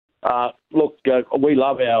Look, we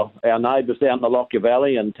love our neighbours down the Lockyer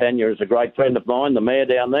Valley, and Tanya is a great friend of mine, the mayor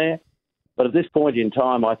down there. But at this point in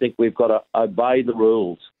time, I think we've got to obey the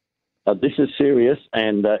rules. This is serious,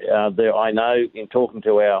 and I know in talking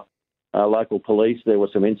to our local police, there were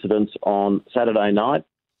some incidents on Saturday night.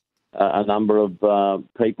 A number of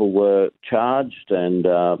people were charged and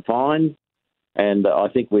fined, and I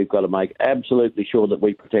think we've got to make absolutely sure that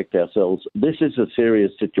we protect ourselves. This is a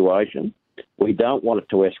serious situation. We don't want it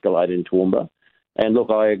to escalate in Toowoomba. And look,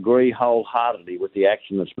 I agree wholeheartedly with the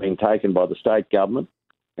action that's being taken by the state government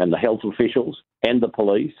and the health officials and the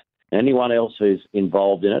police, anyone else who's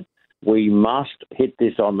involved in it. We must hit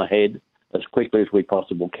this on the head as quickly as we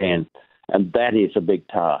possibly can. And that is a big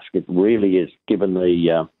task. It really is, given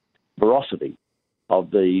the ferocity of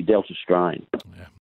the Delta strain. Yeah.